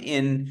come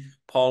in,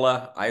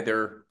 Paula,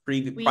 either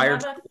prior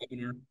to the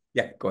webinar?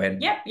 Yeah, go ahead.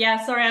 Yep.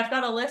 Yeah. Sorry, I've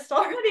got a list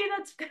already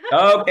that's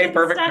Okay, been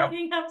perfect. No.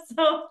 stacking up.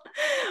 So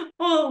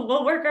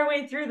we'll work our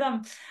way through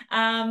them.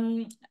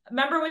 Um,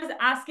 Member was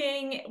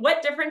asking,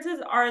 what differences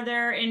are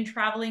there in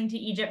traveling to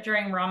Egypt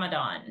during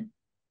Ramadan?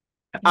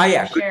 Can Ah, you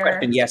yeah, good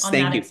question. share Yes, on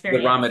thank that you. The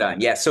experience?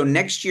 Ramadan. Yeah, so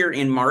next year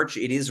in March,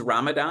 it is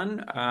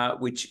Ramadan,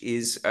 which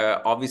is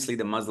obviously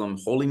the Muslim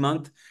holy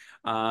month.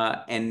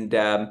 And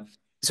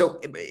so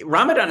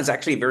Ramadan is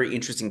actually a very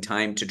interesting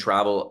time to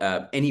travel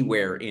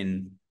anywhere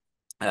in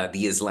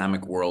the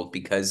Islamic world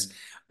because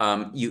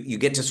you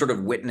get to sort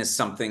of witness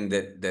something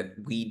that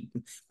we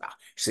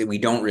say we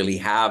don't really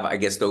have. I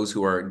guess those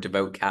who are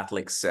devout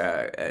Catholics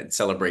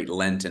celebrate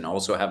Lent and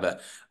also have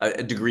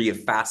a degree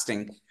of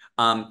fasting.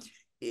 Um,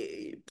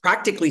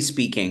 Practically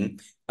speaking,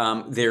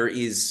 there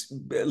is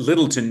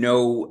little to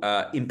no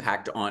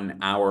impact on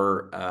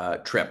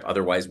our trip.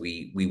 Otherwise,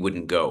 we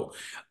wouldn't go.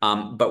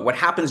 But what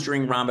happens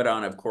during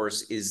Ramadan, of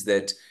course, is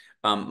that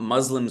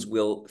Muslims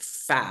will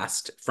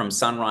fast from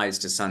sunrise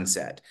to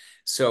sunset.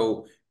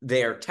 So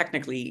they are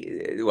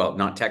technically, well,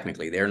 not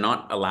technically, they're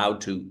not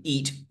allowed to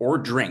eat or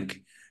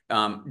drink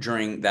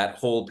during that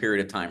whole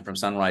period of time from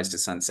sunrise to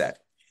sunset.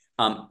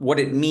 What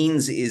it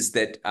means is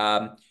that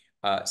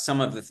some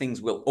of the things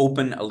will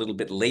open a little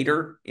bit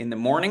later in the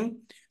morning,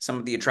 some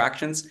of the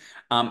attractions,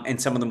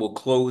 and some of them will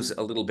close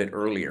a little bit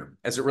earlier.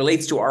 As it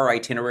relates to our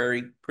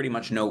itinerary, pretty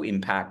much no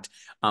impact.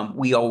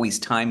 We always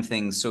time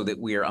things so that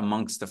we are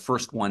amongst the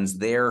first ones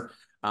there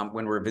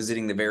when we're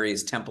visiting the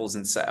various temples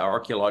and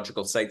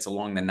archaeological sites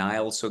along the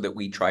Nile so that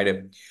we try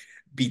to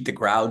beat the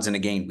crowds. And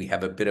again, we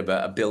have a bit of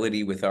a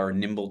ability with our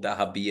nimble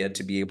dahabiya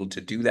to be able to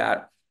do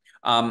that.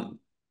 Um,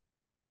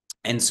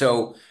 and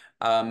so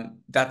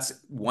that's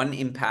one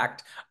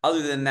impact.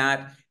 Other than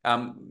that,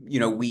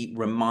 we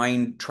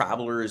remind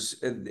travelers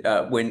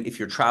when if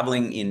you're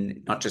traveling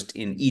in not just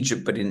in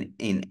Egypt but in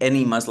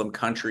any Muslim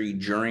country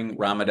during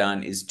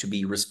Ramadan, is to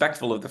be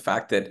respectful of the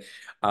fact that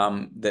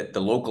that the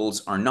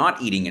locals are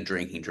not eating and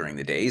drinking during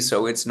the day.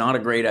 So it's not a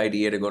great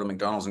idea to go to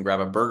McDonald's and grab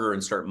a burger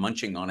and start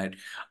munching on it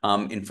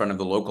in front of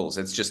the locals.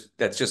 That's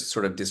just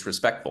sort of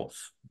disrespectful.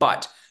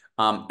 But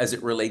as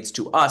it relates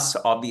to us,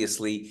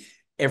 obviously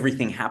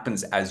everything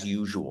happens as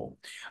usual.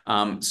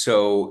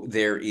 So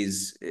there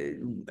is,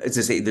 as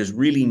I say, there's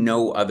really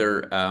no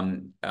other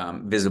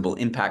visible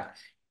impact.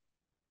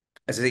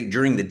 As I say,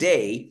 during the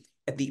day,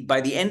 by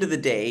the end of the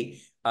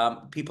day,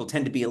 people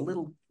tend to be a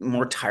little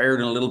more tired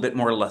and a little bit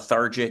more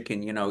lethargic,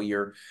 and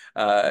your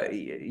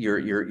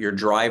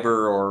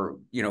driver or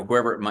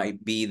whoever it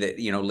might be that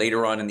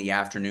later on in the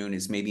afternoon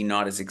is maybe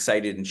not as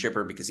excited and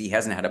chipper because he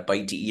hasn't had a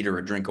bite to eat or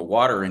a drink of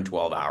water in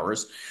 12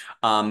 hours.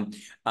 Um,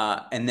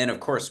 and then, of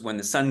course, when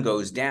the sun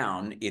goes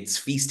down, it's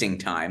feasting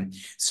time.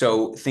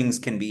 So things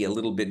can be a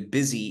little bit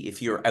busy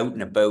if you're out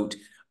and about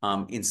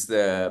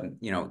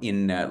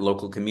in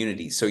local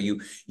communities. So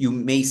you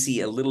may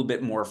see a little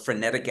bit more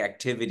frenetic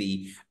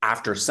activity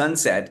after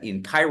sunset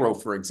in Cairo,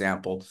 for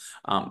example,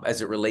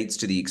 as it relates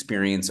to the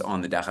experience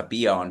on the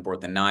Dahabiya on board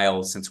the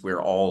Nile. Since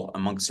we're all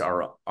amongst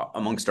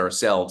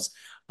ourselves,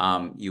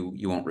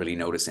 you won't really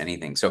notice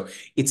anything. So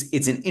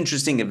it's an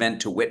interesting event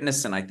to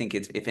witness, and I think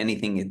it's if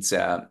anything, it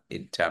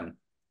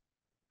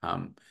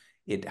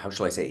how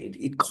shall I say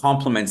it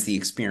complements the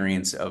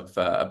experience of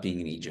being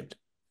in Egypt.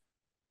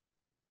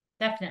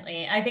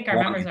 Definitely. I think our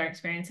One members are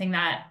experiencing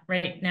that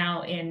right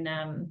now in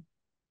in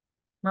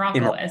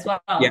Morocco as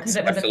well, because Yes, it was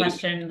a absolutely.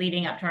 question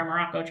leading up to our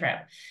Morocco trip.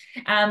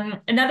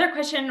 Another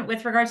question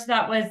with regards to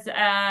that was,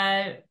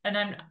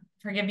 and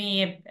forgive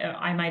me if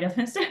I might have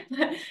missed it,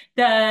 but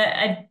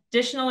the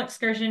additional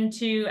excursion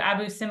to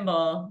Abu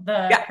Simbel,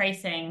 the Yeah.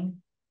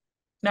 pricing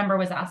member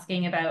was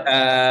asking about,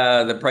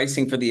 The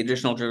pricing for the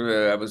additional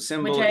was which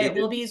symbol I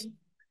will is be,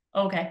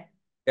 okay.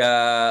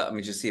 let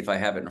me just see if I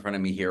have it in front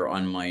of me here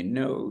on my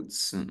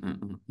notes.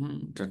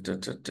 Da, da,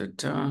 da, da,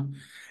 da.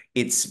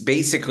 It's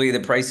basically the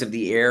price of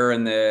the air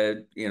and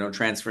the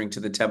transferring to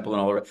the temple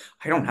and all of it.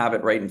 I don't have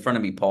it right in front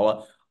of me,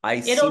 Paula. I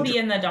It'll seem to be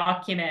in the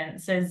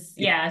documents as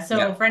yeah. yeah.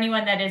 So for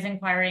anyone that is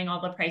inquiring all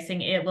the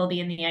pricing, it will be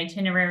in the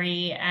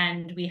itinerary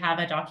and we have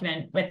a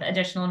document with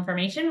additional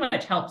information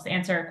which helps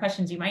answer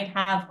questions you might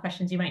have,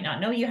 questions you might not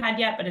know you had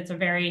yet, but it's a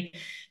very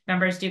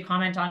members do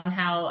comment on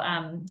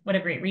how what a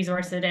great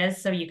resource it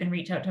is. So you can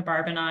reach out to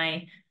Barb and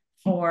I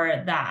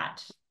for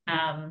that.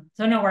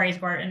 So no worries,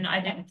 Gordon. I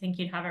didn't think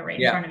you'd have it right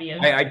in Yeah. front of you,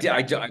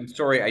 but I'm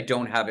sorry, I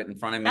don't have it in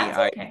front of me. that's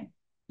okay.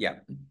 Yeah,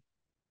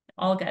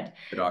 All good.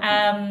 the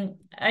document.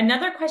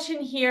 Another question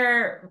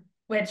here,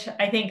 which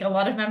I think a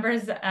lot of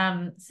members,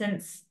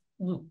 since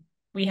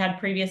we had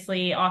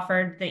previously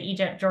offered the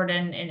Egypt,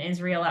 Jordan, and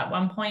Israel at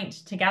one point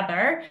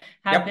together,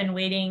 have Yep. been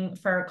waiting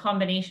for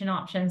combination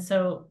options.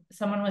 So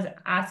someone was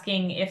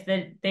asking if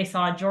they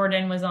saw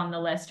Jordan was on the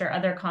list or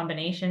other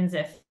combinations,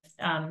 if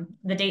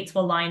the dates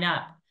will line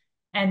up.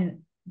 And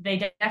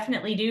they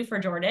definitely do for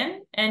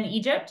Jordan and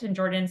Egypt, and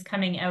Jordan's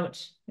coming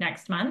out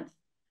next month.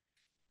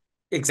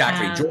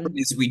 Exactly. Jordan Um,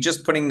 is we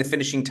just putting the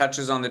finishing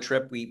touches on the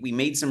trip. We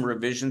made some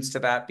revisions to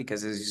that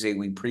because as you say,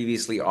 we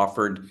previously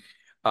offered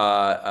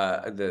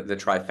the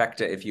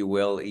trifecta, if you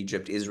will,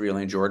 Egypt, Israel,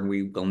 and Jordan.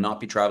 We will not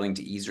be traveling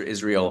to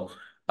Israel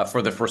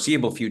for the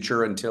foreseeable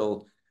future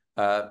until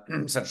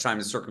such time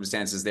as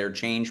circumstances there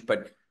change.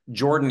 But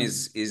Jordan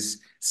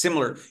is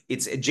similar.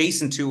 It's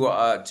adjacent to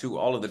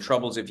all of the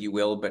troubles, if you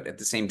will, but at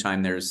the same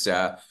time, there's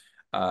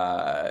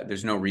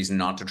no reason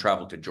not to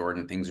travel to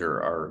Jordan. Things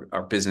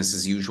are business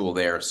as usual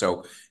there.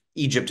 So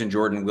Egypt and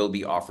Jordan will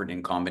be offered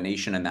in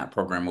combination, and that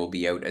program will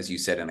be out, as you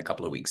said, in a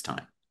couple of weeks'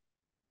 time.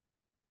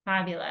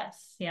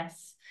 Fabulous.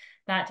 Yes,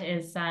 that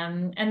is.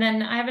 And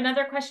then I have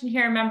another question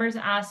here. Members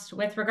asked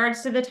with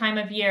regards to the time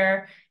of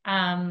year,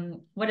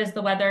 what is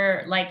the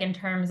weather like in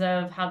terms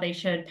of how they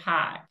should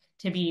pack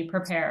to be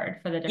prepared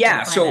for the different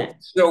Yeah, so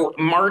climates? so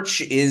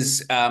March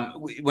is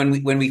when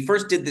we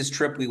first did this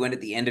trip, we went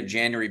at the end of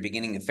January,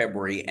 beginning of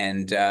February,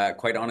 and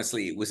quite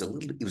honestly, it was a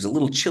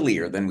little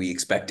chillier than we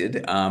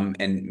expected.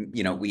 And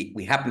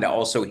we happened to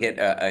also hit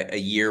a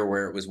year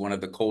where it was one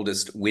of the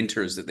coldest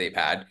winters that they've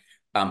had.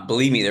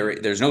 Believe me,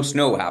 there's no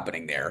snow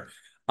happening there.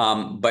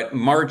 But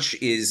March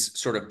is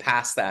sort of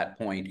past that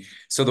point.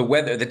 So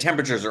the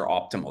temperatures are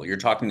optimal. You're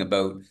talking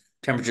about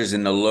temperatures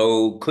in the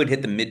low, could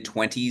hit the mid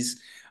 20s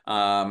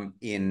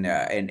in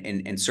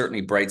and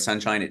certainly bright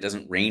sunshine. It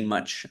doesn't rain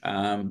much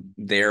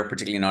there,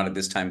 particularly not at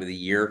this time of the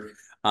year,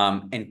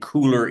 and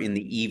cooler in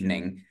the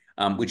evening,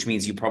 which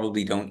means you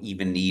probably don't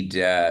even need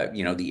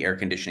the air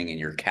conditioning in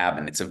your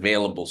cabin. It's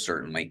available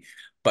certainly,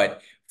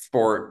 but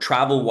for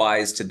travel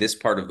wise to this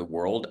part of the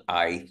world,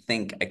 I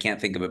can't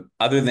think of it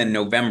other than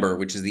November,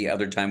 which is the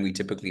other time we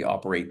typically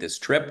operate this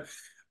trip.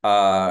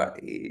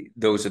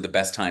 Those are the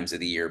best times of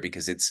the year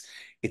because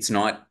it's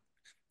not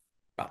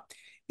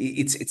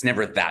it's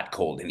never that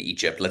cold in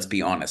Egypt, let's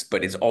be honest,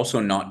 but it's also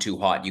not too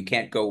hot. You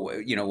can't go,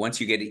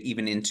 once you get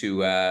even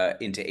into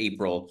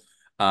April,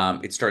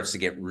 it starts to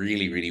get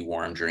really, really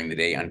warm during the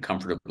day,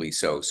 uncomfortably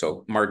so.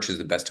 So March is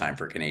the best time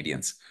for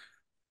Canadians.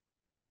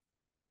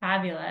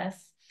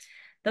 Fabulous.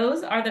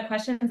 Those are the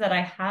questions that I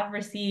have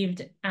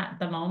received at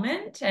the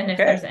moment. And if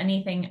Okay. there's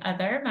anything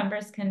other,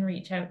 members can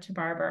reach out to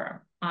Barbara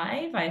or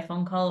I via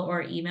phone call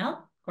or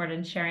email.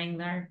 Gordon sharing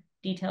their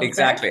details there.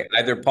 Exactly.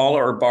 Either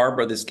Paula or Barb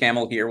or this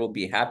camel here will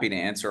be happy to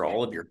answer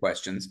all of your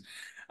questions.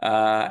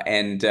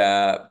 And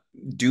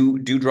do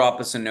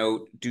drop us a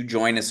note. Do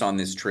join us on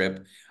this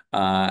trip.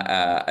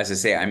 As I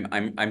say,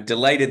 I'm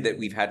delighted that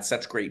we've had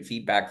such great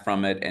feedback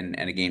from it, and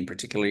again,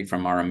 particularly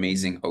from our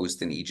amazing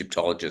host and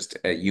Egyptologist,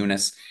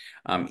 Eunice.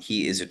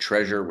 He is a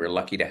treasure. We're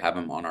lucky to have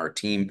him on our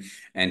team,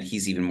 and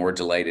he's even more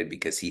delighted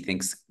because he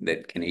thinks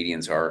that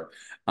Canadians are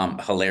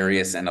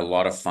hilarious and a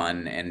lot of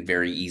fun and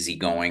very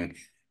easygoing,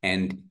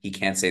 and he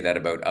can't say that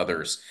about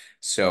others.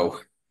 So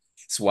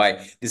that's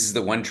why this is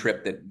the one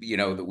trip that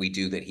we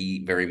do that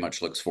he very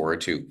much looks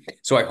forward to.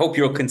 So I hope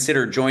you'll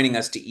consider joining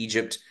us to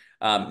Egypt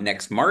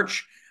next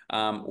March,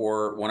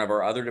 or one of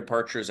our other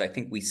departures. I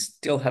think we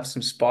still have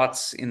some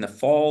spots in the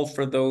fall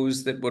for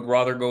those that would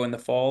rather go in the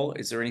fall.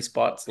 Is there any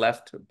spots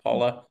left,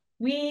 Paula?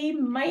 We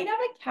might have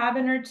a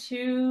cabin or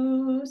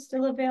two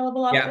still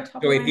available off the Yeah.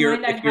 top So of if my you're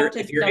mind. I'd if have you're to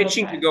if you're double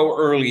itching to check. go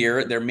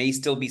earlier, there may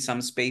still be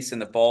some space in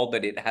the fall,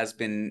 but it has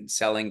been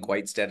selling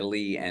quite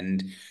steadily.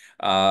 And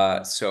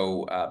but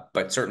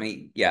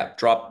certainly, yeah,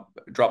 drop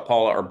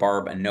Paula or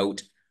Barb a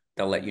note.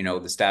 They'll let you know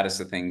the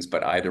status of things.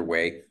 But either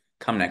way,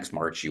 come next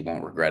March, you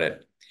won't regret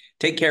it.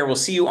 Take care. We'll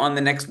see you on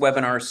the next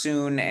webinar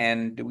soon.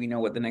 And do we know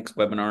what the next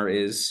webinar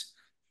is?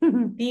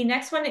 The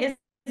next one is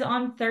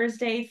on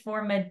Thursday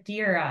for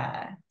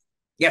Madeira.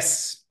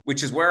 Yes,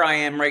 which is where I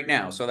am right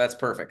now. So that's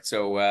perfect.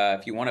 So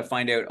if you want to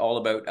find out all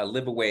about a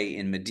live away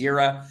in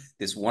Madeira,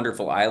 this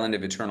wonderful island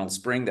of eternal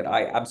spring that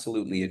I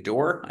absolutely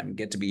adore, I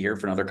get to be here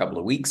for another couple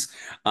of weeks,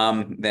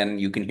 then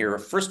you can hear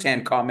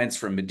firsthand comments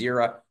from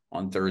Madeira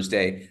on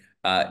Thursday.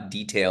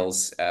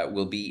 Details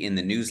will be in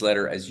the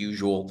newsletter as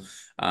usual.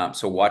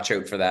 So watch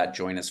out for that.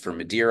 Join us for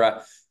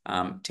Madeira.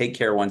 Take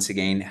care once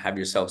again. Have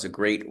yourselves a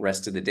great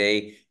rest of the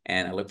day.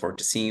 And I look forward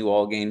to seeing you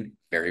all again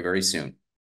very, very soon.